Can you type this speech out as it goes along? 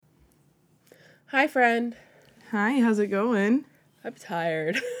Hi, friend. Hi, how's it going? I'm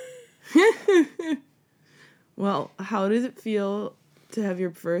tired. Well, how does it feel to have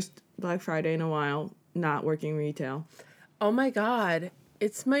your first Black Friday in a while not working retail? Oh my God.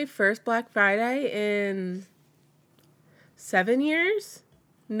 It's my first Black Friday in 7 years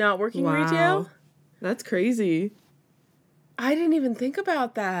not working retail. That's crazy. I didn't even think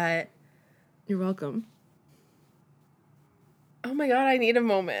about that. You're welcome. Oh my God, I need a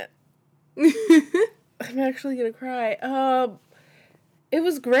moment. I'm actually going to cry. It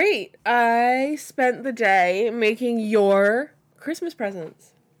was great. I spent the day making your Christmas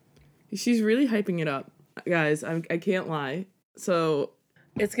presents. She's really hyping it up. Guys, I can't lie. So,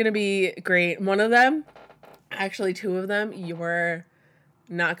 It's going to be great. One of them, actually two of them, you're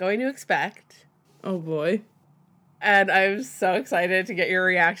not going to expect. oh boy. And I'm so excited to get your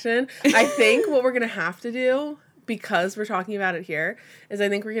reaction. I think what we're going to have to do, because we're talking about it here, is I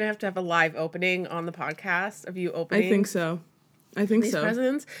think we're going to have a live opening on the podcast of you opening. I think so. These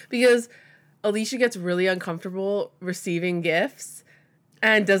presents. Because Alicia gets really uncomfortable receiving gifts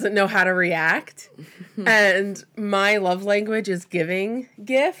and doesn't know how to react. And my love language is giving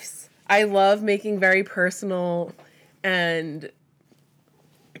gifts. I love making very personal and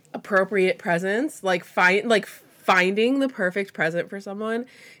appropriate presents. Finding the perfect present for someone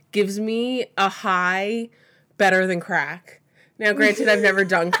gives me a high better than crack. Now, granted, I've never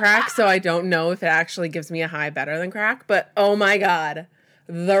done crack, so I don't know if it actually gives me a high better than crack, but oh my God,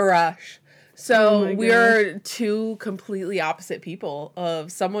 the rush. So we are two completely opposite people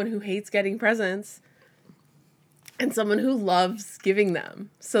of someone who hates getting presents and someone who loves giving them.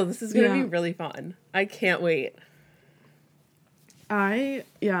 So this is going to be really fun. I can't wait.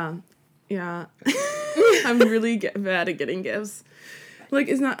 Yeah. I'm really bad at getting gifts. Like,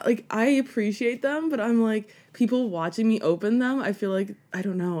 it's not, like, I appreciate them, but I'm like, people watching me open them, I feel like, I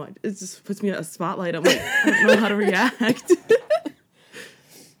don't know, it just puts me in a spotlight. I'm like, I don't know how to react.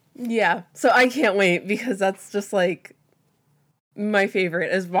 Yeah, so I can't wait, because that's just, like, my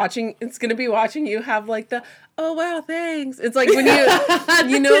favorite, is watching, it's gonna be watching you have, like, the, oh, wow, thanks. It's like when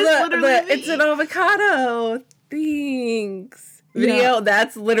you know, it's an avocado, thanks. Video,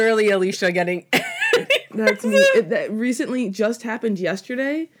 that's literally Alicia getting... That's me. That recently just happened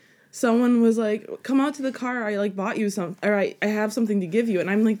yesterday. Someone was like, come out to the car. I, like, bought you something. Or I have something to give you. And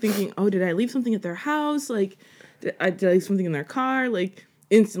I'm, like, thinking, oh, did I leave something at their house? Like, did I leave something in their car? Like,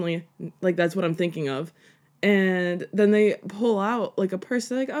 instantly, like, that's what I'm thinking of. And then they pull out, like, a purse.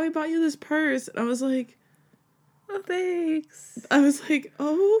 They're like, oh, I bought you this purse. And I was like, oh, thanks. I was like,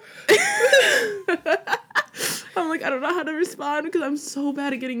 oh. I'm like, I don't know how to respond because I'm so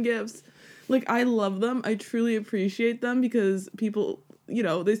bad at getting gifts. Like, I love them. I truly appreciate them because people, you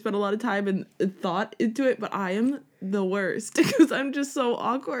know, they spend a lot of time and thought into it, but I am the worst because I'm just so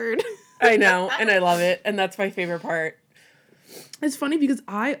awkward. I know, and I love it, and that's my favorite part. It's funny because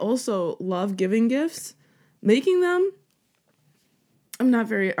I also love giving gifts. Making them, I'm not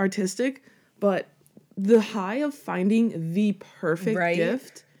very artistic, but the high of finding the perfect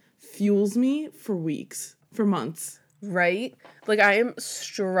gift fuels me for weeks, for months. Right? Like, I am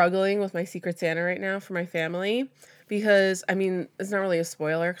struggling with my Secret Santa right now for my family because, I mean, it's not really a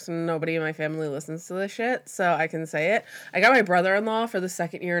spoiler because nobody in my family listens to this shit, so I can say it. I got my brother-in-law for the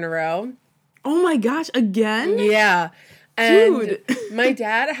second year in a row. Oh my gosh, again? Yeah. And dude, my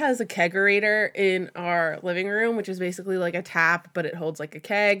dad has a kegerator in our living room, which is basically like a tap, but it holds like a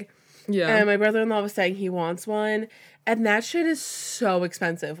keg. Yeah. And my brother-in-law was saying he wants one, and that shit is so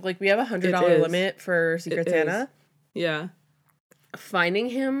expensive. Like, we have $100 limit for Secret Santa. Yeah. Finding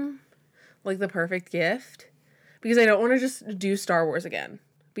him, like, the perfect gift, because I don't want to just do Star Wars again,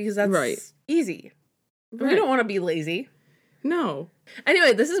 because that's easy. Right. We don't want to be lazy. No.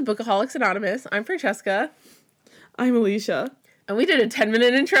 Anyway, this is Bookaholics Anonymous. I'm Francesca. I'm Alicia. And we did a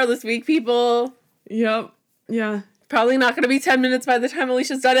 10-minute intro this week, people. Yep. Yeah. Probably not going to be 10 minutes by the time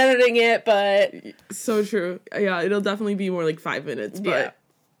Alicia's done editing it, but... So true. Yeah, it'll definitely be more like 5 minutes, but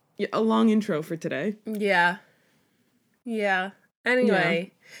yeah, a long intro for today. Yeah.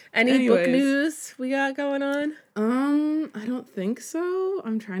 Anyway, any book news we got going on? I don't think so.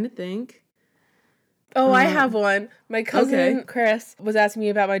 I'm trying to think. Oh, I have one. My cousin, Chris, was asking me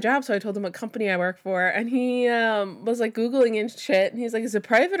about my job, so I told him what company I work for, and he was, like, Googling and shit, and he's like, is it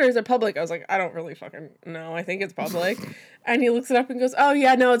private or is it public? I was like, I don't really fucking know. I think it's public. And he looks it up and goes, oh,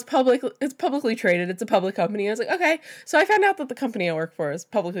 yeah, no, it's public. It's publicly traded. It's a public company. I was like, okay. So I found out that the company I work for is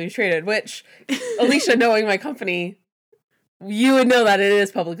publicly traded, which, Alicia, knowing my company, you would know that it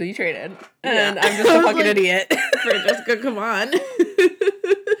is publicly traded. And I'm just a fucking idiot. Francesca, come on.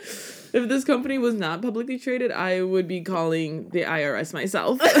 If this company was not publicly traded, I would be calling the IRS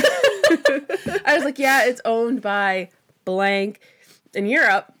myself. I was like, yeah, it's owned by blank in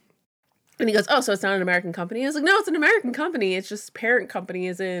Europe. And he goes, oh, so it's not an American company? I was like, no, it's an American company. It's just parent company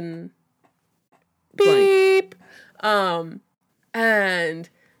is in beep. And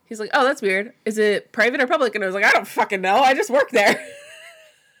he's like, oh, that's weird. Is it private or public? And I was like, I don't fucking know. I just work there.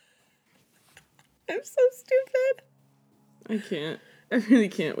 I'm so stupid. I can't. I really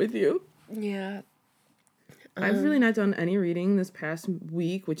can't with you. Yeah. I've really not done any reading this past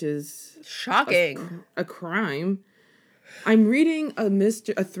week, which is shocking. A crime. I'm reading a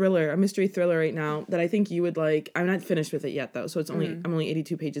mystery thriller right now that I think you would like. I'm not finished with it yet though, so it's only I'm only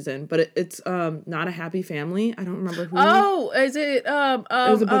 82 pages in. But it's Not a Happy Family. I don't remember who. Oh, is it it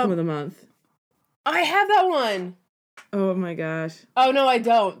was a book of the month. I have that one. Oh my gosh. Oh no, I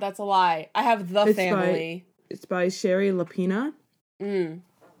don't. That's a lie. I have The Family. It's by Sherry Lapina.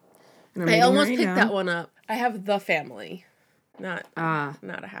 I almost picked that one up. I have The Family, not a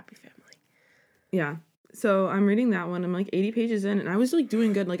Happy Family. Yeah. So I'm reading that one. I'm like 80 pages in, and I was like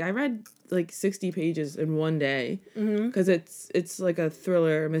doing good. Like I read like 60 pages in one day because it's like a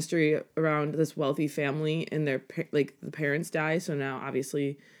thriller mystery around this wealthy family, and their the parents die. So now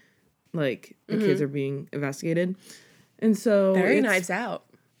obviously, like the kids are being investigated, and so very Knives Out.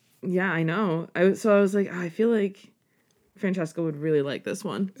 Yeah, I know. I was like, I feel like Francesca would really like this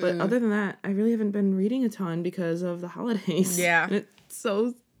one. But other than that, I really haven't been reading a ton because of the holidays. Yeah, and it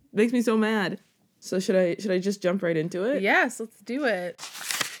makes me so mad. So should I just jump right into it? Yes, let's do it.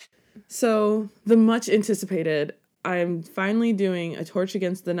 So the much anticipated, I'm finally doing A Torch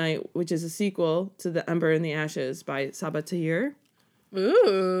Against the Night, which is a sequel to The Ember and the Ashes by Sabaa Tahir.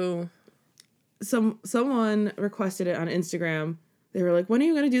 Ooh. Someone requested it on Instagram. They were like, when are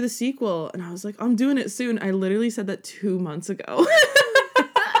you going to do the sequel? And I was like, I'm doing it soon. I literally said that 2 months ago.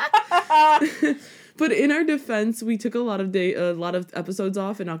 But in our defense, we took a lot of episodes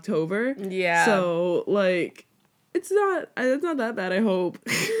off in October. Yeah. So like, it's not that bad, I hope.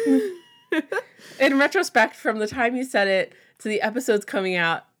 In retrospect, from the time you said it to the episodes coming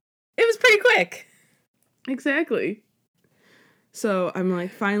out, it was pretty quick. Exactly. So I'm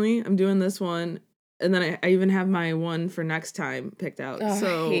like, finally, I'm doing this one. And then I even have my one for next time picked out. Oh,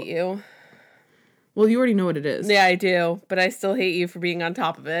 so I hate you. Well, you already know what it is. Yeah, I do. But I still hate you for being on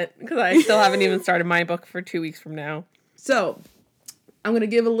top of it. Because I still haven't even started my book for 2 weeks from now. So, I'm going to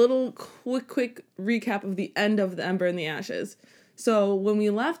give a little quick recap of the end of The Ember and the Ashes. So, when we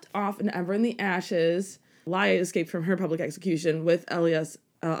left off in Ember and the Ashes, Laia escaped from her public execution with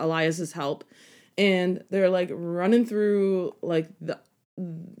Elias's help. And they're like running through like the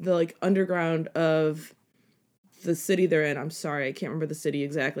like underground of the city they're in. I'm sorry, I can't remember the city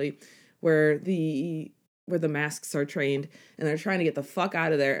exactly. Where the masks are trained, and they're trying to get the fuck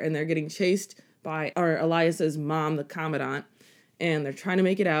out of there, and they're getting chased by Elias's mom, the commandant, and they're trying to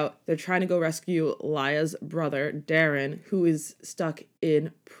make it out. They're trying to go rescue Laia's brother, Darren, who is stuck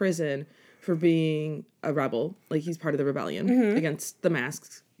in prison for being a rebel. Like, he's part of the rebellion against the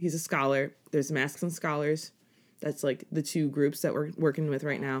masks. He's a scholar. There's masks and scholars. That's like the two groups that we're working with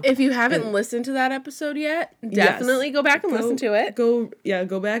right now. If you haven't listened to that episode yet, definitely go back and listen to it.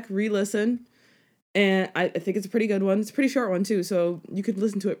 Go back, re-listen. And I think it's a pretty good one. It's a pretty short one too, so you could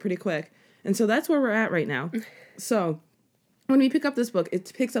listen to it pretty quick. And so that's where we're at right now. So when we pick up this book,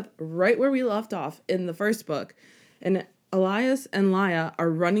 it picks up right where we left off in the first book. And Elias and Laia are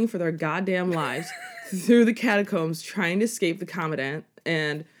running for their goddamn lives through the catacombs trying to escape the commandant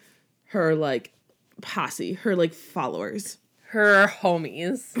and her like posse, her like followers, her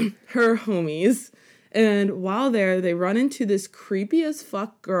homies. And while they run into this creepy as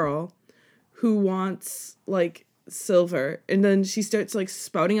fuck girl who wants like silver, and then she starts like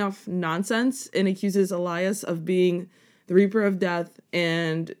spouting off nonsense and accuses Elias of being the Reaper of Death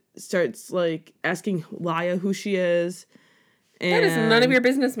and starts like asking Laia who she is. And that is none of your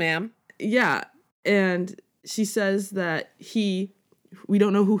business, ma'am. Yeah. And she says that we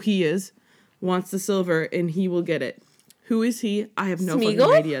don't know who he is, wants the silver, and he will get it. Who is he? I have no fucking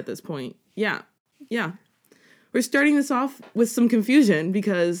idea at this point. Yeah. We're starting this off with some confusion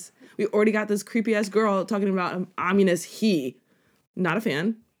because we already got this creepy-ass girl talking about an ominous he. Not a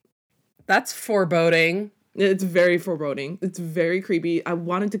fan. That's foreboding. It's very foreboding. It's very creepy. I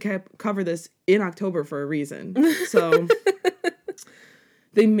wanted to cover this in October for a reason. So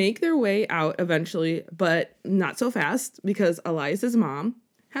they make their way out eventually, but not so fast because Elias's mom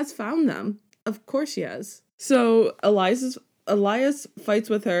has found them. Of course she has. So Elias fights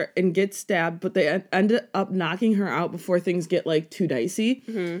with her and gets stabbed, but they end up knocking her out before things get like too dicey.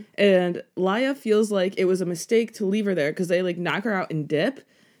 Mm-hmm. And Laia feels like it was a mistake to leave her there because they like knock her out and dip.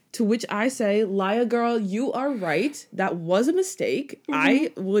 To which I say, Laya girl, you are right. That was a mistake.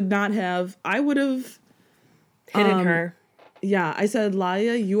 I would have hidden her. Yeah, I said,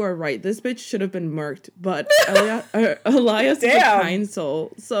 Laya, you are right. This bitch should have been murked, but Elias is a kind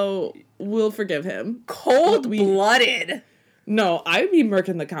soul, so we'll forgive him. Cold-blooded. No, I'd be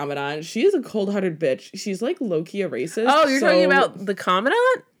murking the Commandant. She is a cold-hearted bitch. She's like low-key a racist. Oh, you're talking about the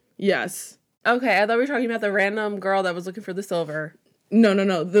Commandant? Yes. Okay, I thought we were talking about the random girl that was looking for the silver. No.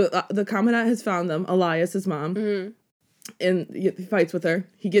 The Commandant has found them, Elias's mom. Mm-hmm. And he fights with her.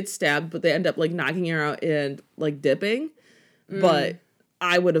 He gets stabbed, but they end up like knocking her out and like dipping. But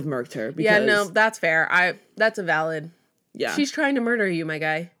I would have murked her. Because, yeah, no, that's fair. That's a valid. Yeah. She's trying to murder you, my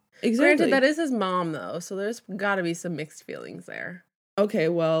guy. Exactly. Granted, that is his mom, though, so there's got to be some mixed feelings there. Okay,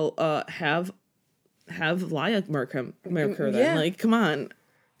 well, have Laya murk her then. Yeah. Like, come on.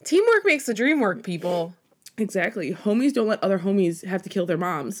 Teamwork makes the dream work, people. Exactly. Homies don't let other homies have to kill their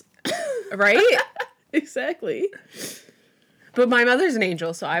moms. Right? Exactly. But my mother's an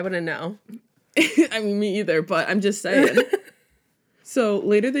angel, so I wouldn't know. I mean, me either, but I'm just saying. So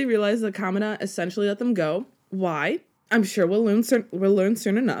later they realize the Commandant essentially let them go. Why? I'm sure we'll learn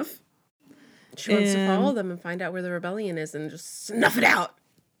soon enough. She wants to follow them and find out where the rebellion is and just snuff it out.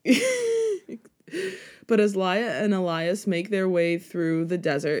 But as Laya and Elias make their way through the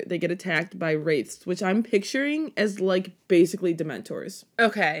desert, they get attacked by wraiths, which I'm picturing as like basically Dementors.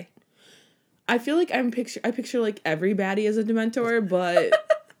 Okay. I feel like I picture like every baddie as a Dementor, but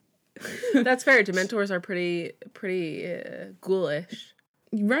that's fair. Dementors are pretty ghoulish.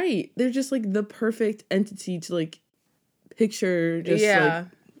 Right. They're just like the perfect entity to like picture just like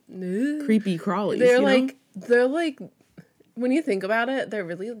creepy crawlies. They're like when you think about it, they're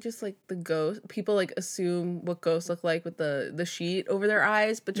really just like the ghost. People like assume what ghosts look like with the sheet over their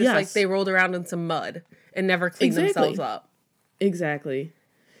eyes, but just like they rolled around in some mud and never cleaned themselves up. Exactly.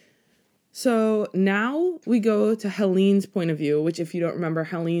 So now we go to Helene's point of view, which if you don't remember,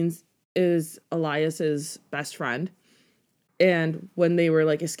 Helene's is Elias's best friend. And when they were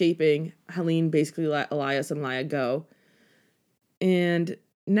like escaping, Helene basically let Elias and Laya go. And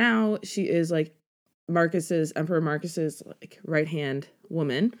now she is like Emperor Marcus's like right-hand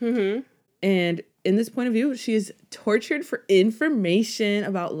woman. Mm-hmm. And in this point of view, she is tortured for information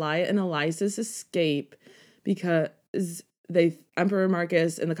about Laya and Elias's escape because Emperor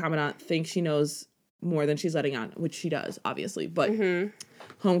Marcus and the Commandant think she knows more than she's letting on, which she does, obviously. But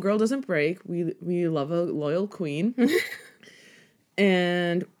homegirl doesn't break. We love a loyal queen.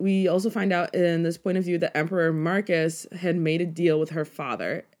 And we also find out in this point of view that Emperor Marcus had made a deal with her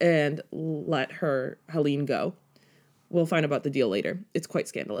father and let Helene go. We'll find about the deal later. It's quite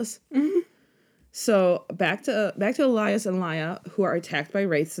scandalous. Mm-hmm. So back to Elias and Laya, who are attacked by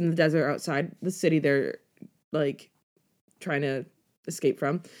wraiths in the desert outside the city they're like trying to escape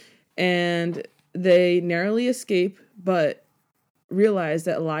from. And they narrowly escape, but realize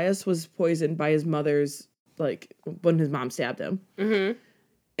that Elias was poisoned by his mother's, like, when his mom stabbed him. Mm-hmm.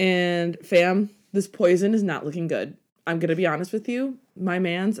 And fam, this poison is not looking good. I'm going to be honest with you. My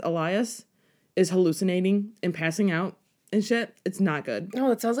man's Elias is hallucinating and passing out and shit. It's not good.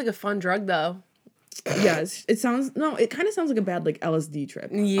 Oh, it sounds like a fun drug, though. Yes, it kind of sounds like a bad, like, LSD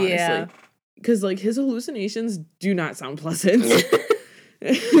trip. Yeah. Honestly. Because, like, his hallucinations do not sound pleasant.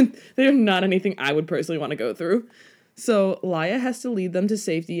 They're not anything I would personally want to go through. So Laya has to lead them to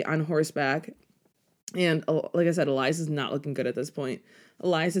safety on horseback. And like I said, Elias is not looking good at this point.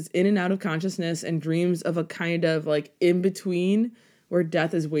 Elias is in and out of consciousness and dreams of a kind of like in between where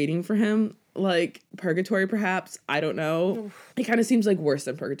death is waiting for him. Like purgatory, perhaps. I don't know. It kind of seems like worse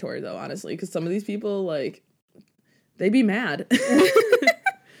than purgatory, though, honestly. Because some of these people, like, they be mad.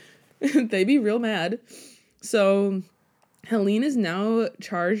 They be real mad. So Helene is now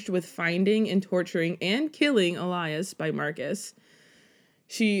charged with finding and torturing and killing Elias by Marcus.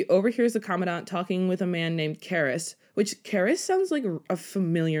 She overhears the Commandant talking with a man named Karis, which Karis sounds like a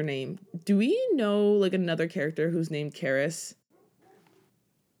familiar name. Do we know, like, another character who's named Karis?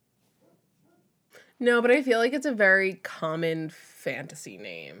 No, but I feel like it's a very common fantasy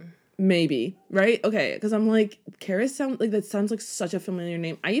name. Maybe, right? Okay, because I'm like, Karis sounds like such a familiar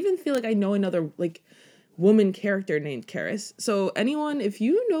name. I even feel like I know another, like, woman character named Karis. So anyone, if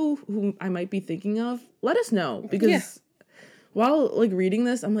you know who I might be thinking of, let us know. Because while, like, reading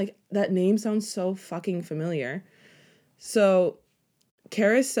this, I'm like, that name sounds so fucking familiar. So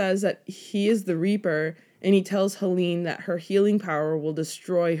Karis says that he is the Reaper, and he tells Helene that her healing power will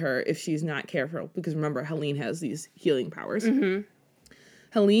destroy her if she's not careful. Because remember, Helene has these healing powers. Mm-hmm.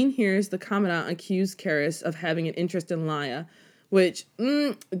 Helene hears the Commandant accuse Karis of having an interest in Laya, which,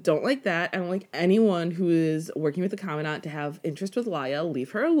 don't like that. I don't like anyone who is working with the Commandant to have interest with Laya.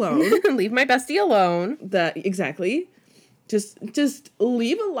 Leave her alone. Leave my bestie alone. Exactly. Just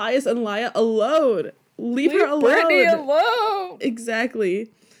leave Elias and Laya alone. Leave her alone. Brittany alone. Exactly.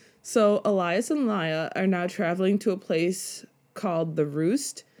 So Elias and Laya are now traveling to a place called the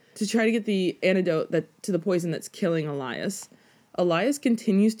Roost to try to get the antidote to the poison that's killing Elias. Elias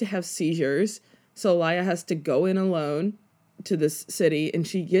continues to have seizures, so Laya has to go in alone to this city, and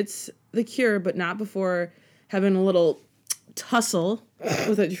she gets the cure, but not before having a little tussle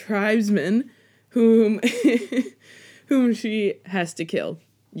with a tribesman whom she has to kill.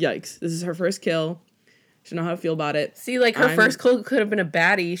 Yikes. This is her first kill. She don't know how to feel about it. See, like, her first kill could have been a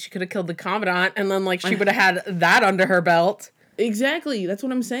baddie. She could have killed the Commandant, and then, like, she would have had that under her belt. Exactly. That's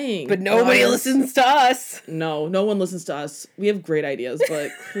what I'm saying. But nobody listens to us. No one listens to us. We have great ideas, but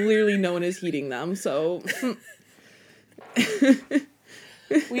clearly no one is heeding them, so...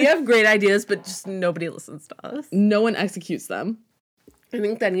 We have great ideas, but just nobody listens to us. No one executes them. I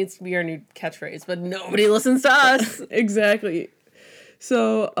think that needs to be our new catchphrase, but nobody listens to us. Exactly.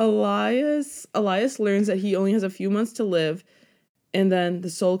 So Elias learns that he only has a few months to live, and then the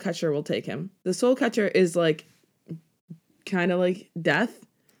Soul Catcher will take him. The Soul Catcher is like kind of like death.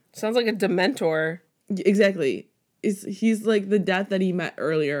 Sounds like a Dementor. Exactly. He's like the death that he met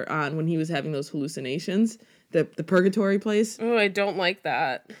earlier on when he was having those hallucinations, the purgatory place. Oh, I don't like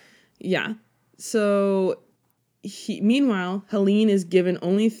that. Yeah. So meanwhile, Helene is given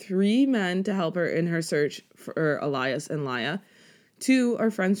only 3 men to help her in her search for Elias and Laya. 2 are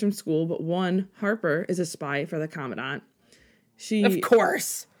friends from school, but 1, Harper, is a spy for the Commandant. Of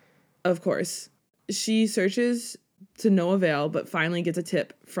course. She searches to no avail, but finally gets a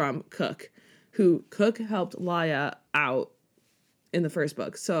tip from Cook, who Cook helped Laya out in the first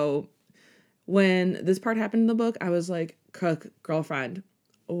book. So when this part happened in the book, I was like, Cook, girlfriend,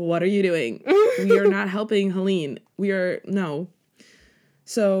 what are you doing? We are not helping Helene. No.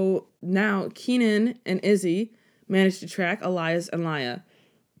 So now Keenan and Izzy managed to track Elias and Laya.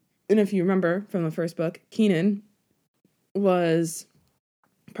 And if you remember from the first book, Keenan was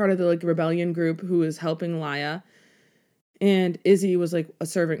part of the like rebellion group who was helping Laya. And Izzy was like a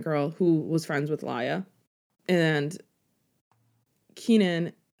servant girl who was friends with Laya. And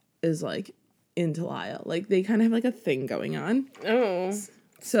Keenan is like into Laya. Like they kind of have like a thing going on. Oh,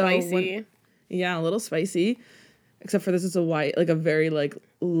 so spicy. A little spicy. Except for this is a very like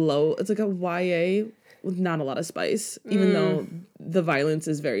low, it's like a YA with not a lot of spice, even though the violence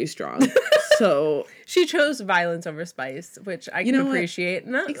is very strong. So she chose violence over spice, which I can appreciate.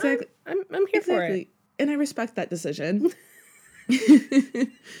 No, exactly. I'm here for it. And I respect that decision.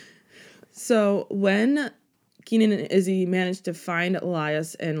 So when Keenan and Izzy managed to find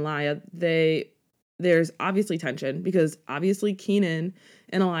Elias and Laya, there's obviously tension because obviously Keenan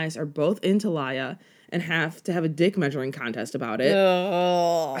and Elias are both into Laya and have to have a dick measuring contest about it.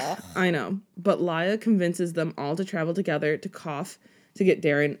 Ugh. I know. But Laya convinces them all to travel together to Kof to get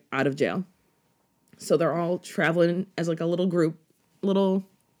Darren out of jail. So they're all traveling as like a little group, little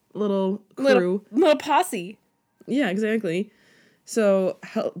crew. Little posse. Yeah, exactly. So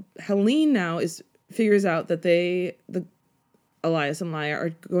Helene now figures out that Elias and Laya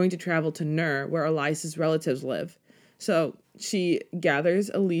are going to travel to Nur, where Elias's relatives live. So she gathers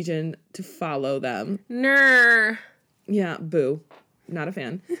a legion to follow them. Nur. Yeah, boo. Not a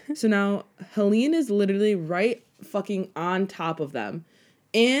fan. So now Helene is literally right fucking on top of them.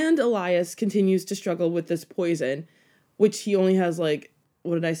 And Elias continues to struggle with this poison, which he only has like,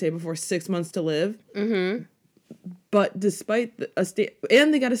 what did I say before, 6 months to live? Mm-hmm. But despite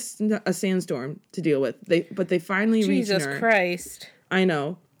and they got a sandstorm to deal with. They finally reach Nur. Jesus Christ. I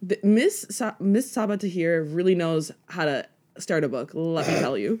know. Miss Sabaa Tahir really knows how to start a book, let me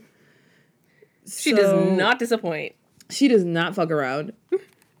tell you. She does not disappoint. She does not fuck around.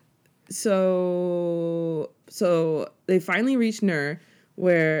 So they finally reach Nur,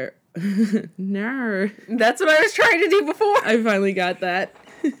 where Nur. That's what I was trying to do before. I finally got that.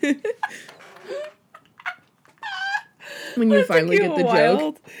 When you finally get the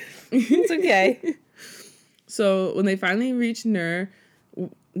joke. It's okay. So when they finally reach Nur,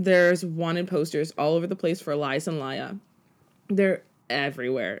 there's wanted posters all over the place for Elias and Laya. They're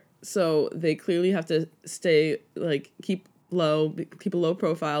everywhere. So they clearly have to stay, like, keep a low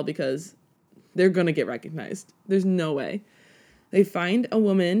profile because they're going to get recognized. There's no way. They find a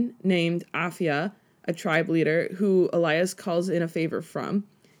woman named Afia, a tribe leader, who Elias calls in a favor from.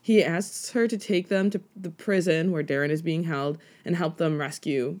 He asks her to take them to the prison where Darren is being held and help them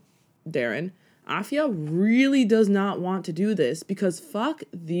rescue Darren. Afia really does not want to do this because fuck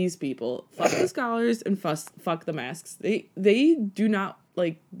these people. Fuck the scholars and fuck the masks. They do not,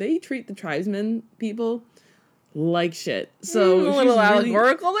 like, they treat the tribesmen people like shit. So a little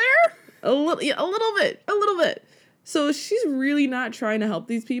allegorical there? A little bit. So she's really not trying to help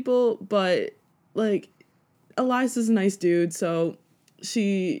these people, but, like, Elias is a nice dude, so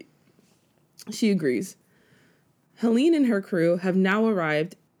she agrees. Helene and her crew have now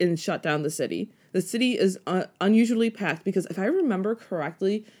arrived and shut down the city. The city is unusually packed because, if I remember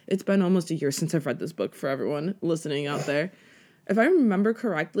correctly, it's been almost a year since I've read this book for everyone listening out there. If I remember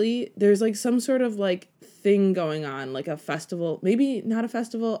correctly, there's, like, some sort of, like, thing going on, like a festival. Maybe not a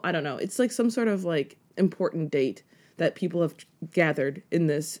festival. I don't know. It's, like, some sort of, like, important date that people have gathered in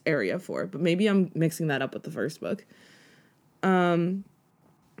this area for. But maybe I'm mixing that up with the first book.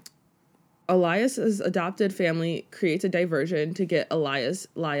 Elias's adopted family creates a diversion to get Elias,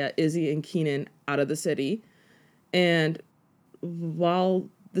 Laya, Izzy, and Keenan out of the city. And while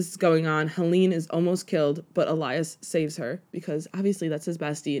this is going on, Helene is almost killed, but Elias saves her because obviously that's his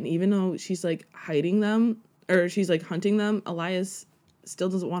bestie. And even though she's, like, hiding them, or she's, like, hunting them, Elias still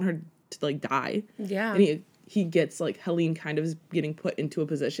doesn't want her to, like, die. Yeah. And he gets, like, Helene kind of is getting put into a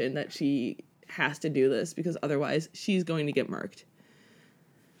position that she has to do this because otherwise she's going to get murked.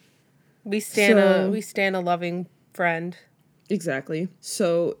 We stand a loving friend. Exactly.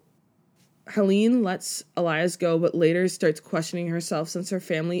 So Helene lets Elias go, but later starts questioning herself since her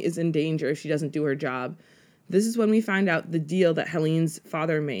family is in danger if she doesn't do her job. This is when we find out the deal that Helene's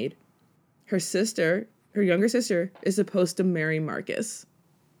father made. Her younger sister, is supposed to marry Marcus.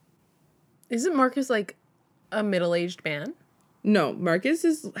 Isn't Marcus, like, a middle-aged man? No, Marcus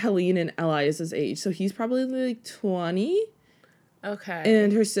is Helene and Elias's age, so he's probably, like, 20. Okay.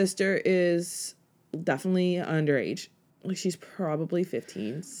 And her sister is definitely underage. Like, she's probably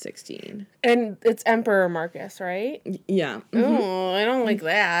 15, 16. And it's Emperor Marcus, right? Yeah. Mm-hmm. Oh, I don't like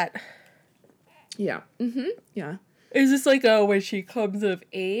that. Yeah. Mm-hmm. Yeah. Is this like a when she comes of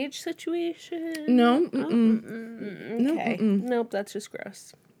age situation? No. Okay. No. Nope, that's just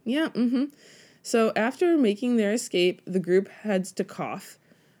gross. Yeah. Mm-hmm. So after making their escape, the group heads to Koth.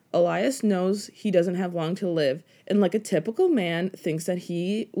 Elias knows he doesn't have long to live, and like a typical man, thinks that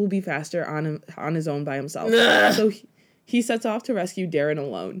he will be faster on his own by himself. Ugh. So he sets off to rescue Darren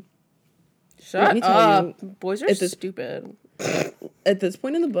alone. Shut up. Boys are stupid. At this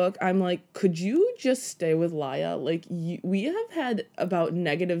point in the book, I'm like, could you just stay with Laya? Like, we have had about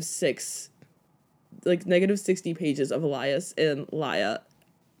 -60 pages of Elias and Laya,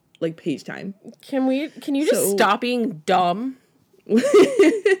 like, page time. Can you just stop being dumb?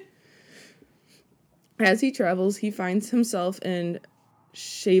 As he travels, he finds himself in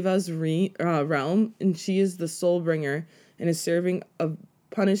Sheva's realm, and she is the soul bringer and is serving a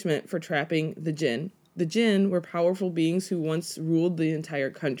punishment for trapping the Jinn. The Jinn were powerful beings who once ruled the entire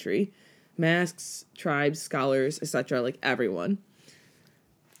country. Masks, tribes, scholars, etc., like everyone.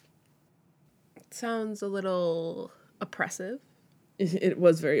 Sounds a little oppressive. It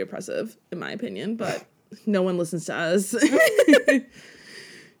was very oppressive, in my opinion, but no one listens to us.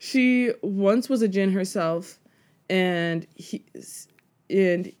 She once was a Jinn herself, and he is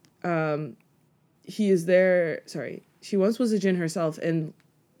there. Sorry, she once was a Jinn herself, and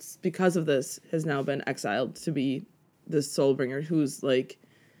because of this, has now been exiled to be the soul bringer. Who's like,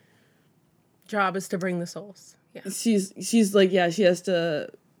 job is to bring the souls. Yeah, she's like, yeah, she has to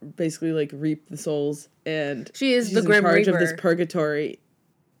basically like reap the souls, and she's the in Grim charge Reaper of this purgatory.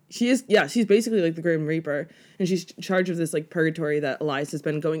 She's basically like the Grim Reaper, and she's in charge of this like purgatory that Elias has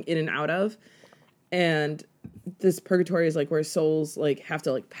been going in and out of, and this purgatory is like where souls like have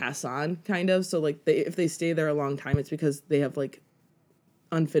to like pass on, kind of. So like if they stay there a long time, it's because they have like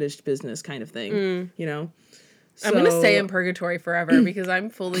unfinished business, kind of thing, you know. So, I'm gonna stay in purgatory forever because I'm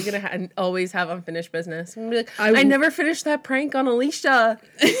fully gonna always have unfinished business. I'm gonna be like, I never finished that prank on Alicia,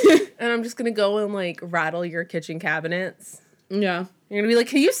 and I'm just gonna go and like rattle your kitchen cabinets. Yeah. You're going to be like,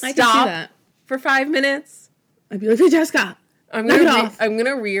 can you stop for 5 minutes? I'd be like, hey, Jessica, I'm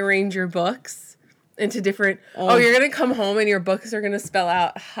gonna rearrange your books into different... you're going to come home and your books are going to spell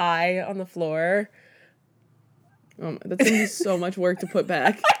out hi on the floor. That's going to be so much work to put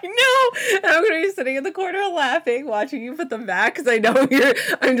back. I know! And I'm going to be sitting in the corner laughing, watching you put them back, because I know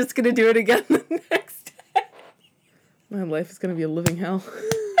I'm just going to do it again the next day. My life is going to be a living hell.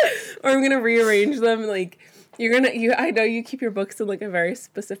 Or I'm going to rearrange them, like... I know you keep your books in like a very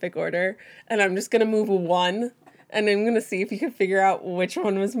specific order, and I'm just gonna move one, and I'm gonna see if you can figure out which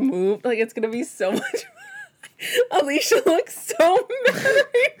one was moved. Like, it's gonna be so much. Alicia looks so mad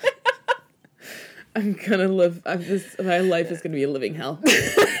right now. I'm gonna live. My life is gonna be a living hell.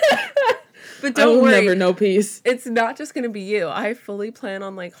 But I don't will worry. never know peace. It's not just going to be you. I fully plan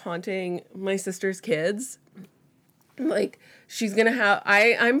on, like, haunting my sister's kids. Like, she's going to have...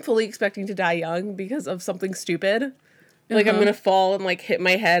 I'm fully expecting to die young because of something stupid. Like, I'm going to fall and, like, hit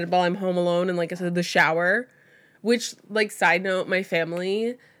my head while I'm home alone in, like, the shower. Which, like, side note, my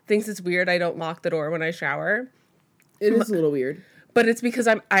family thinks it's weird I don't lock the door when I shower. It is a little weird. But it's because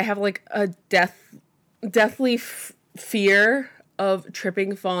I have, like, a deathly fear of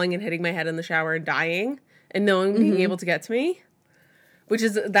tripping, falling, and hitting my head in the shower and dying. And no one being able to get to me.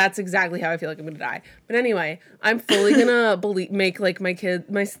 That's exactly how I feel like I'm going to die. But anyway, I'm fully going to make, like,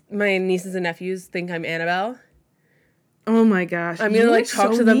 my nieces and nephews think I'm Annabelle. Oh my gosh. I'm going to, like,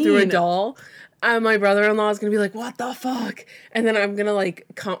 talk to them through a doll. My brother-in-law is going to be like, what the fuck? And then I'm going to, like,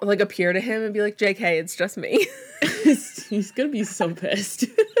 appear to him and be like, JK, it's just me. He's going to be so pissed.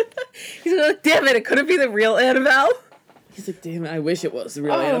 He's going to be like, damn it couldn't be the real Annabelle. He's like, damn it, I wish it was the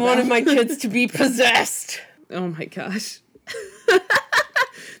real I Annabelle. wanted my kids to be possessed. Oh my gosh.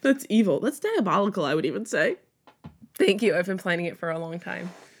 That's evil. That's diabolical, I would even say. Thank you. I've been planning it for a long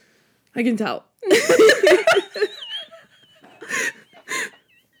time. I can tell.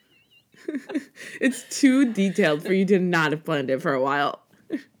 It's too detailed for you to not have planned it for a while.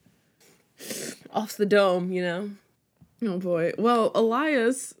 Off the dome, you know? Oh boy. Well,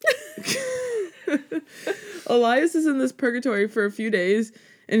 Elias... Elias is in this purgatory for a few days,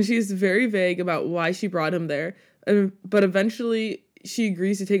 and she's very vague about why she brought him there. But eventually, she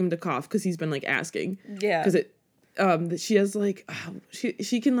agrees to take him to Kof because he's been, like, asking. Yeah. Because she has, like...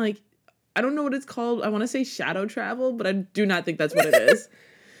 she can, like... I don't know what it's called. I want to say shadow travel, but I do not think that's what it is.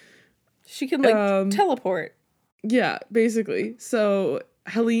 She can, like, teleport. Yeah, basically. So,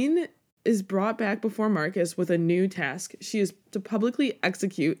 Helene is brought back before Marcus with a new task. She is to publicly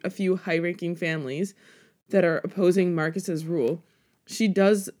execute a few high-ranking families that are opposing Marcus's rule. She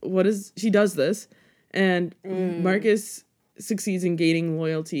does this, and Marcus succeeds in gaining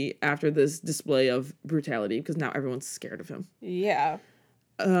loyalty after this display of brutality, because now everyone's scared of him. Yeah.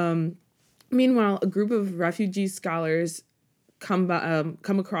 Meanwhile, a group of refugee scholars come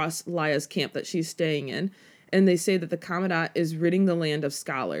across Laya's camp that she's staying in, and they say that the Commandant is ridding the land of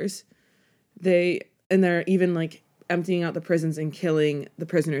scholars. They're even, like, emptying out the prisons and killing the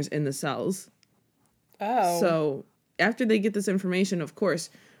prisoners in the cells. Oh. So after they get this information, of course,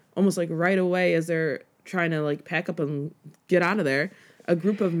 almost like right away as they're trying to, like, pack up and get out of there, a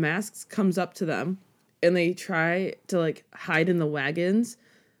group of masks comes up to them, and they try to, like, hide in the wagons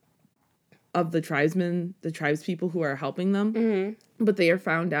of the tribespeople who are helping them. Mm-hmm. But they are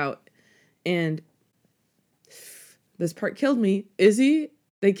found out, and this part killed me.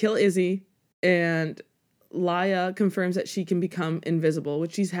 They kill Izzy, and Laya confirms that she can become invisible,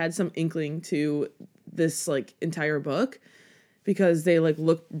 which she's had some inkling to this, like, entire book, because they, like,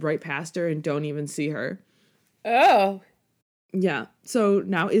 look right past her and don't even see her. Oh. Yeah. So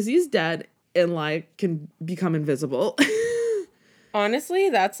now Izzy's dead, and Laya can become invisible. Honestly,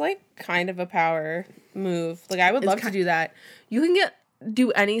 that's, like, kind of a power move. Like, I would love to do that. You can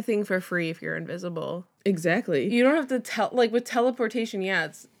do anything for free if you're invisible. Exactly. You don't have to with teleportation, yeah,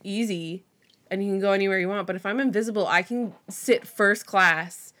 it's easy and you can go anywhere you want. But if I'm invisible, I can sit first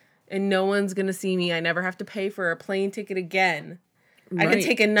class and no one's going to see me. I never have to pay for a plane ticket again. Right. I could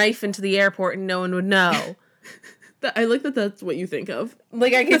take a knife into the airport and no one would know. I like that that's what you think of.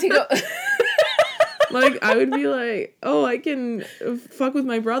 Like, I can take a... Like, I would be like, oh, I can fuck with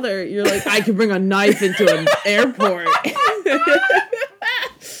my brother. You're like, I can bring a knife into an airport.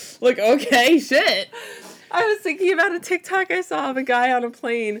 Like, okay, shit. I was thinking about a TikTok I saw of a guy on a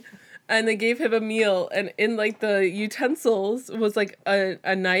plane, and they gave him a meal, and in, like, the utensils was, like,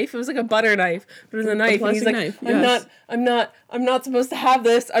 a knife. It was like a butter knife, but it was a knife. And he's like, knife, yes. I'm not supposed to have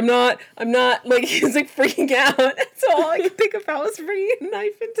this. I'm not, like, he's, like, freaking out. And so all I could think about was bringing a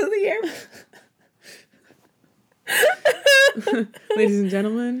knife into the airport. Ladies and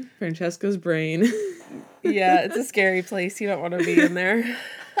gentlemen, Francesca's brain. Yeah, it's a scary place. You don't want to be in there.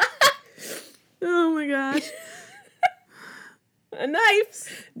 Oh my gosh. A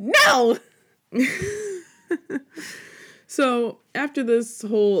knife? No! So, after this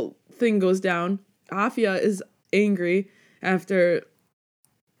whole thing goes down, Afia is angry after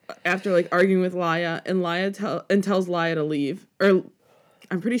like arguing with Laya, and Laya tells Laya to leave. Or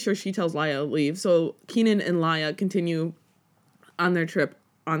I'm pretty sure she tells Laya to leave. So Keenan and Laya continue on their trip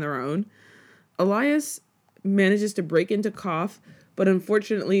on their own. Elias manages to break into Kof, but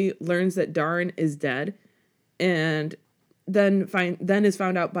unfortunately learns that Darn is dead, and then is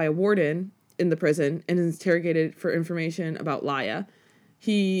found out by a warden in the prison and is interrogated for information about Laya.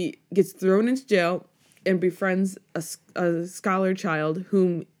 He gets thrown into jail and befriends a scholar child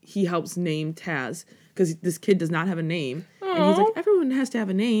whom he helps name Taz because this kid does not have a name. Aww. And he's like, everyone has to have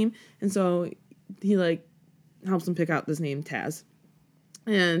a name. And so he, like, helps him pick out this name, Taz.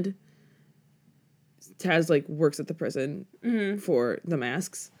 And Taz, like, works at the prison for the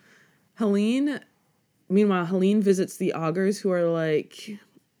masks. Meanwhile, Helene visits the augurs who are, like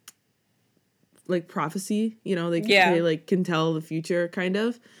prophecy, you know, they like can tell the future kind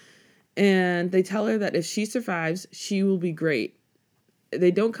of. And they tell her that if she survives, she will be great.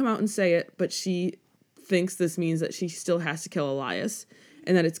 They don't come out and say it, but she thinks this means that she still has to kill Elias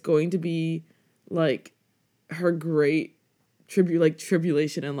and that it's going to be like her great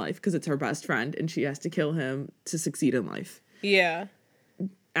tribulation in life because it's her best friend and she has to kill him to succeed in life. Yeah.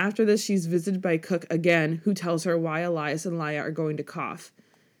 After this, she's visited by Cook again, who tells her why Elias and Laya are going to Koth.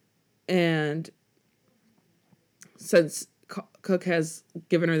 And since Cook has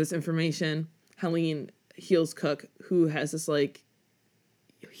given her this information, Helene heals Cook, who has this, like,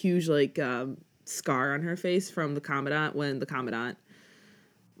 huge, like, scar on her face from the Commandant when the Commandant,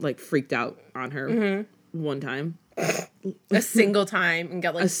 like, freaked out on her one time. A single time and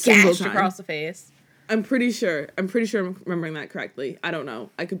got, like, gashed across the face. I'm pretty sure I'm remembering that correctly. I don't know.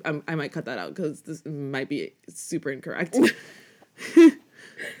 I might cut that out because this might be super incorrect.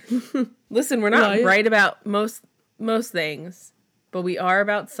 Listen, we're not right about most things, but we are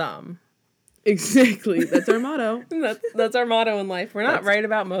about some. Exactly. That's our motto. That's our motto in life. We're not right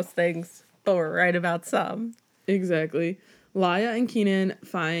about most things, but we're right about some. Exactly. Laya and Keenan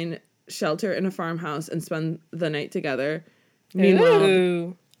find shelter in a farmhouse and spend the night together. Meanwhile,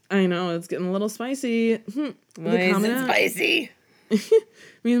 ooh. I know, it's getting a little spicy. Why is it spicy?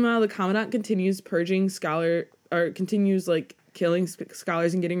 Meanwhile, the Commandant continues killing scholars and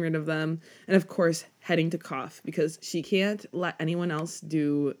getting rid of them. And of course, heading to Koth because she can't let anyone else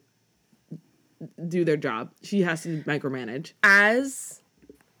do their job. She has to micromanage. As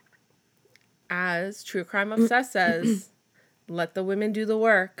True Crime Obsessed says, let the women do the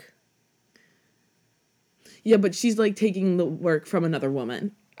work. Yeah, but she's like taking the work from another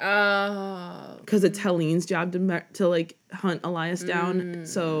woman. Oh. Because it's Helene's job to like hunt Elias down.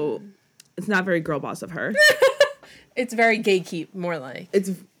 So it's not very girl boss of her. It's very gatekeep, more like. It's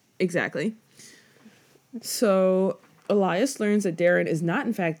exactly. So Elias learns that Darren is not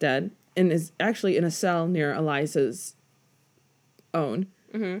in fact dead and is actually in a cell near Elias's own.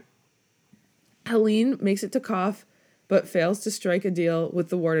 Mm-hmm. Helene makes it to Koth, but fails to strike a deal with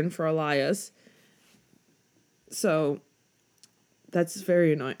the warden for Elias. So that's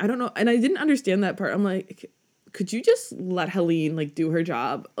very annoying. I don't know. And I didn't understand that part. I'm like, could you just let Helene, like, do her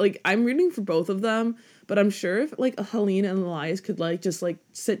job? Like, I'm rooting for both of them, but I'm sure if, like, Helene and Elias could, like, just, like,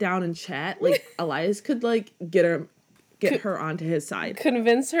 sit down and chat, like, Elias could, like, get her onto his side.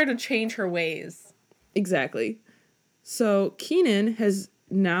 Convince her to change her ways. Exactly. So Keenan has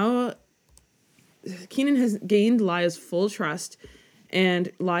gained Laya's full trust,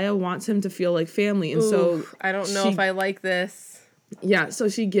 and Laya wants him to feel like family. And so I don't know if I like this. Yeah, so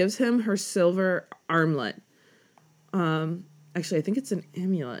she gives him her silver armlet. Actually, I think it's an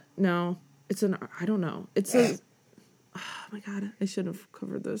amulet. No, I don't know. It says, oh my God, I should have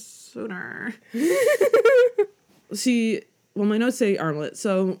covered this sooner. My notes say armlet.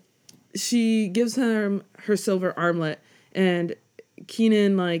 So she gives him her silver armlet, and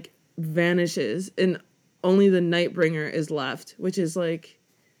Keenan, like, vanishes, and only the Nightbringer is left, which is, like,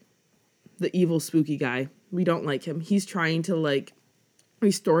 the evil, spooky guy. We don't like him. He's trying to, like,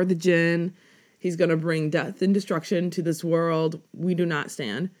 restore the Jinn. He's going to bring death and destruction to this world. We do not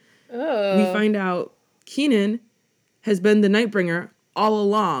stand. Oh. We find out Keenan has been the Nightbringer all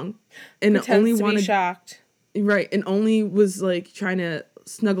along. And pretends to be shocked. Right. And only was, like, trying to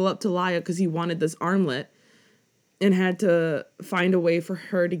snuggle up to Laya because he wanted this armlet and had to find a way for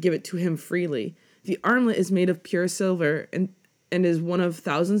her to give it to him freely. The armlet is made of pure silver and is one of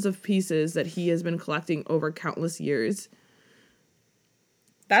thousands of pieces that he has been collecting over countless years.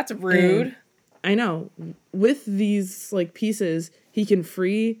 That's rude. And I know. With these, like, pieces, he can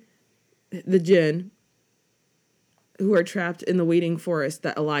free the Jinn who are trapped in the waiting forest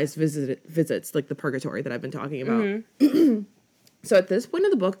that Elias visits, like the purgatory that I've been talking about. Mm-hmm. So at this point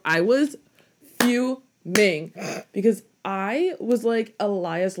in the book, I was fuming because I was, like,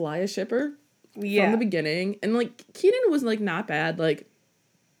 Elias Laya shipper from the beginning. And, like, Keenan was, like, not bad. Like,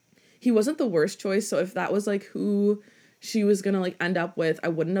 he wasn't the worst choice. So if that was, like, who she was gonna, like, end up with, I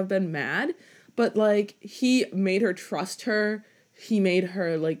wouldn't have been mad. But, like, he made her trust her. He made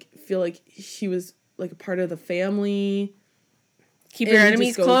her, like, feel like she was, like, a part of the family. Keep your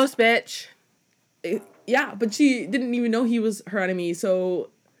enemies close, bitch. Yeah, but she didn't even know he was her enemy. So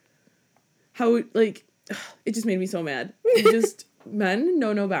how, like, it just made me so mad. Men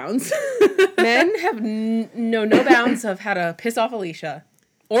know no bounds. Men have no bounds of how to piss off Alicia.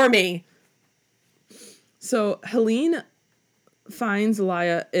 Or me. So Helene finds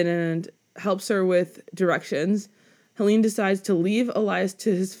Elia and helps her with directions. Helene decides to leave Elias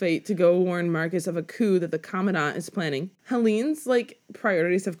to his fate to go warn Marcus of a coup that the Commandant is planning. Helene's,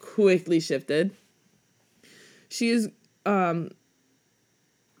 priorities have quickly shifted. She is, the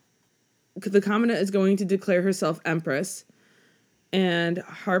Commandant is going to declare herself Empress, and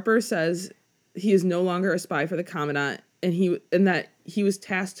Harper says he is no longer a spy for the Commandant, and that he was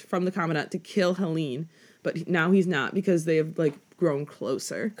tasked from the Commandant to kill Helene, but now he's not because they have, grown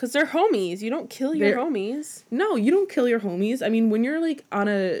closer. Because they're homies. You don't kill your homies. No, you don't kill your homies. I mean, when you're, on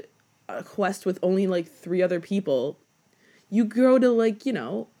a quest with only, 3 other people, you grow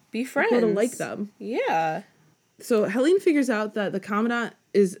to, be friends. Grow to like them. Yeah. So Helene figures out that the Commandant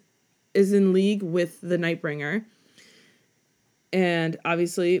is in league with the Nightbringer. And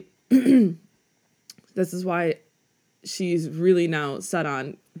obviously, this is why she's really now set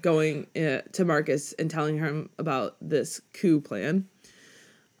on going to Marcus and telling him about this coup plan.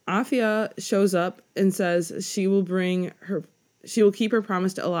 Afia shows up and says she will keep her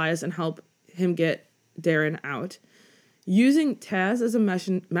promise to Elias and help him get Darren out. Using Taz as a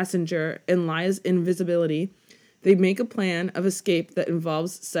messenger and Lia's invisibility, they make a plan of escape that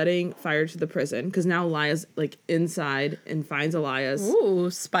involves setting fire to the prison, because now Lia's inside and finds Elias.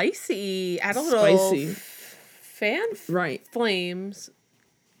 Ooh, spicy. Add a little fan right flames.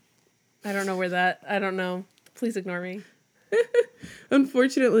 I don't know. Please ignore me.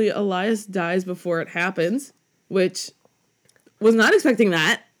 Unfortunately, Elias dies before it happens, which was not expecting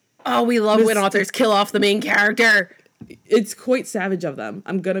that. Oh, we love when authors kill off the main character. It's quite savage of them,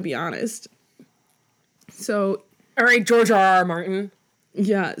 I'm gonna be honest. So, all right, George R.R. Martin.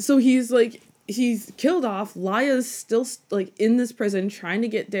 Yeah, so he's killed off. Lia's still in this prison trying to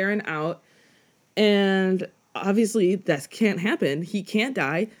get Darren out, and obviously that can't happen. He can't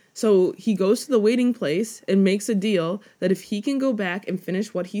die. So he goes to the waiting place and makes a deal that if he can go back and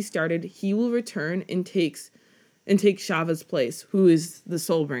finish what he started, he will return and take Shava's place, who is the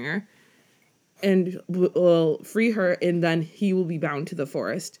Soulbringer, and will free her, and then he will be bound to the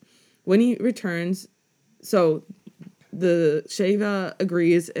forest. When he returns, so the Shava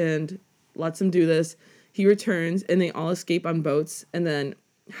agrees and lets him do this. He returns and they all escape on boats and then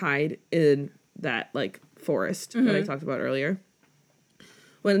hide in that forest that I talked about earlier.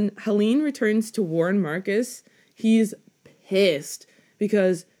 When Helene returns to warn Marcus, he's pissed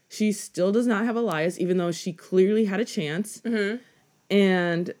because she still does not have Elias, even though she clearly had a chance. Mm-hmm.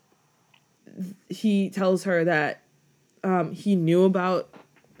 And he tells her that he knew about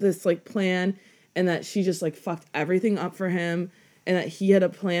this plan and that she just fucked everything up for him, and that he had a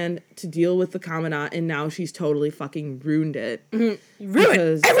plan to deal with the Commandant, and now she's totally fucking ruined it. Mm-hmm.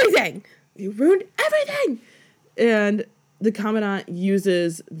 Ruined everything! You ruined everything! And the Commandant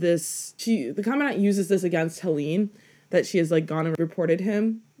uses this against Helene, that she has gone and reported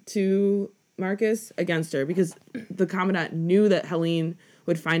him to Marcus against her, because the Commandant knew that Helene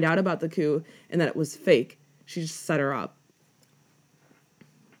would find out about the coup and that it was fake. She just set her up.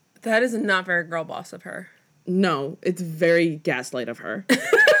 That is not very girl boss of her. No, it's very gaslight of her.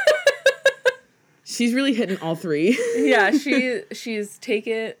 She's really hitting all 3. Yeah, she's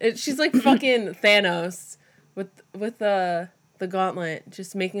taken. She's like fucking Thanos with the gauntlet,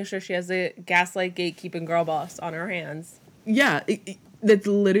 just making sure she has a gaslight gatekeeping girl boss on her hands. Yeah, that's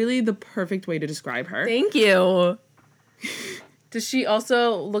literally the perfect way to describe her. Thank you. Does she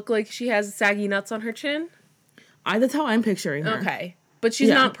also look like she has saggy nuts on her chin? That's how I'm picturing her. Okay. But she's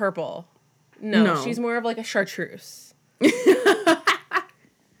not purple. No, she's more of a chartreuse.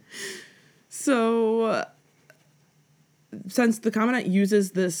 So, since the Commandant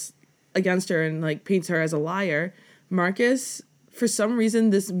uses this against her and paints her as a liar, Marcus, for some reason,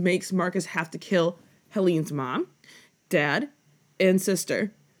 this makes Marcus have to kill Helene's mom, dad, and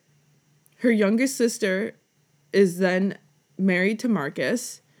sister. Her youngest sister is then married to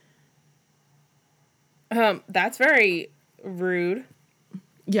Marcus. That's very rude.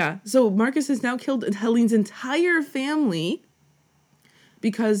 Yeah, so Marcus has now killed Helene's entire family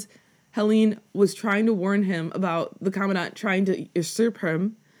because Helene was trying to warn him about the Commandant trying to usurp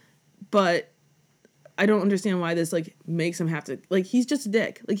him, but I don't understand why this makes him have to he's just a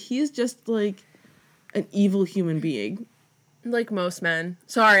dick. He's just an evil human being. Like most men.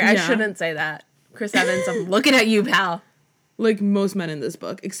 Sorry, I shouldn't say that. Chris Evans, I'm looking at you, pal. Like most men in this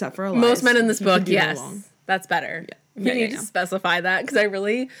book, except for Elias. Most men in this book, yes. That's better. Yeah. You need to specify that, because I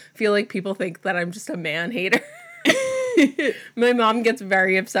really feel like people think that I'm just a man hater. My mom gets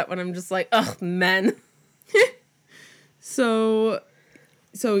very upset when I'm just ugh, men. So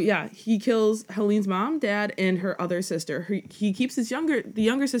yeah, he kills Helene's mom, dad, and her other sister. He keeps the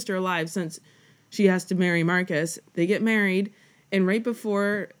younger sister alive since she has to marry Marcus. They get married, and right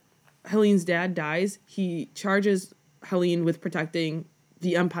before Helene's dad dies, he charges Helene with protecting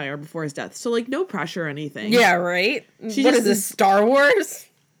the Empire before his death. So, like, no pressure or anything. Yeah, right? What is this, Star Wars?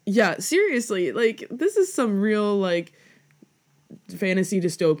 Yeah, seriously. Like, this is some real, like, fantasy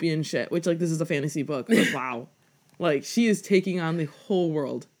dystopian shit. Which, like, this is a fantasy book, but wow. Like, she is taking on the whole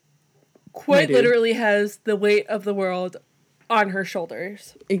world. Quite literally has the weight of the world on her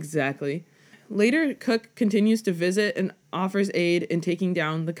shoulders. Exactly. Later, Cook continues to visit and offers aid in taking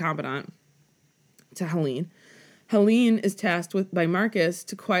down the Commandant to Helene. Helene is tasked by Marcus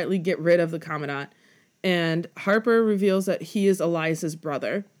to quietly get rid of the Commandant, and Harper reveals that he is Elias's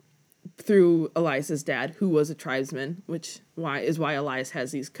brother through Elias's dad, who was a tribesman, which is why Elias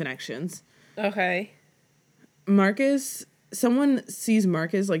has these connections. Okay. Someone sees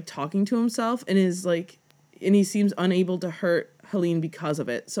Marcus, like, talking to himself and he seems unable to hurt Helene because of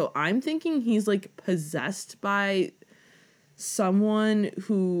it. So I'm thinking he's, like, possessed by someone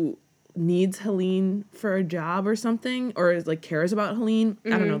who needs Helene for a job or something, or like cares about Helene.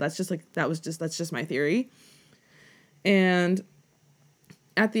 I don't know. That's just my theory. And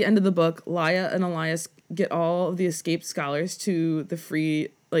at the end of the book, Laia and Elias get all of the escaped scholars to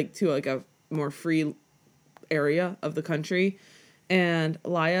a more free area of the country. And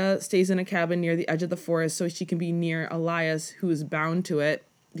Laia stays in a cabin near the edge of the forest so she can be near Elias, who is bound to it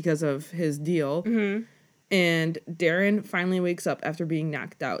because of his deal. Mm-hmm. And Darren finally wakes up after being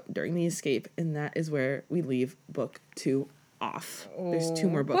knocked out during the escape, and that is where we leave book 2 off. There's 2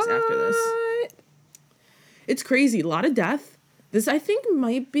 more books after this. It's crazy. A lot of death. This, I think,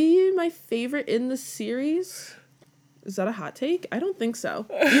 might be my favorite in the series. Is that a hot take? I don't think so.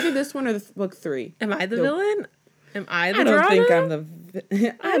 Either this one or book 3. Am I the villain? Am I the drama?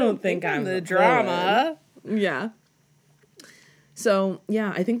 I don't think I'm the drama. Villain. Yeah. So,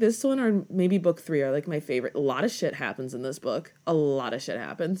 yeah, I think this one or maybe book 3 are, like, my favorite. A lot of shit happens in this book. A lot of shit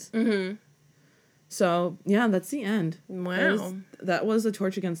happens. Mm-hmm. So, yeah, that's the end. Wow. That was a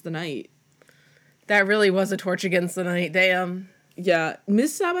torch against the night. That really was a torch against the night. Damn. Yeah.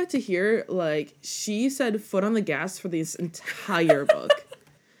 Miss Sabatahir, like, she said foot on the gas for this entire book.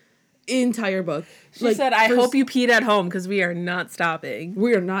 Entire book. She said, I hope you peed at home because we are not stopping.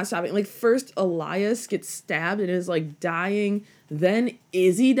 We are not stopping. Like, first Elias gets stabbed and is, like, dying. Then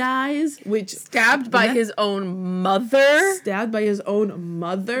Izzy dies, which... Stabbed by his own mother? Stabbed by his own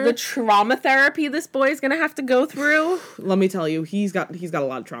mother. The trauma therapy this boy is going to have to go through? Let me tell you, he's got a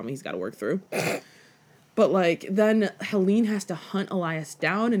lot of trauma he's got to work through. But, like, then Helene has to hunt Elias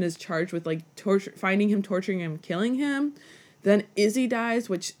down and is charged with, like, finding him, torturing him, killing him. Then Izzy dies,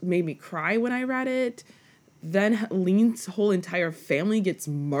 which made me cry when I read it. Then Helene's whole entire family gets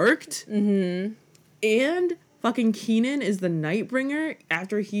murked. Mm-hmm. And fucking Keenan is the Nightbringer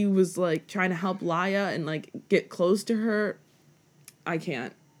after he was, like, trying to help Laia and, like, get close to her. I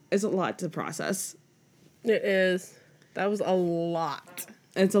can't. It's a lot to process. It is. That was a lot.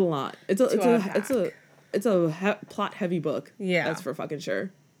 It's a lot. It's a plot heavy book. Yeah. That's for fucking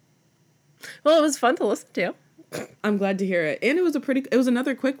sure. Well, it was fun to listen to. I'm glad to hear it. And it was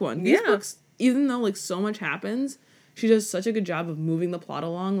another quick one. These books, even though, like, so much happens, she does such a good job of moving the plot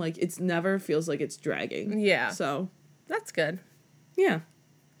along. Like, it's never feels like it's dragging. Yeah. So. That's good. Yeah.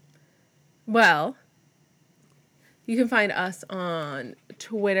 Well, you can find us on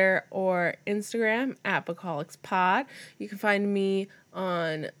Twitter or Instagram at BookaholicsPod. You can find me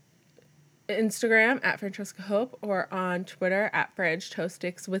on Instagram at Francesca Hope or on Twitter at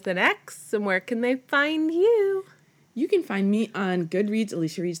FranchToastix with an X. And where can they find you? You can find me on Goodreads,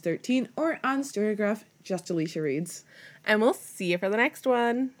 Alicia Reads 13, or on Storygraph, just Alicia Reads. And we'll see you for the next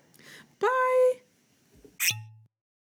one. Bye!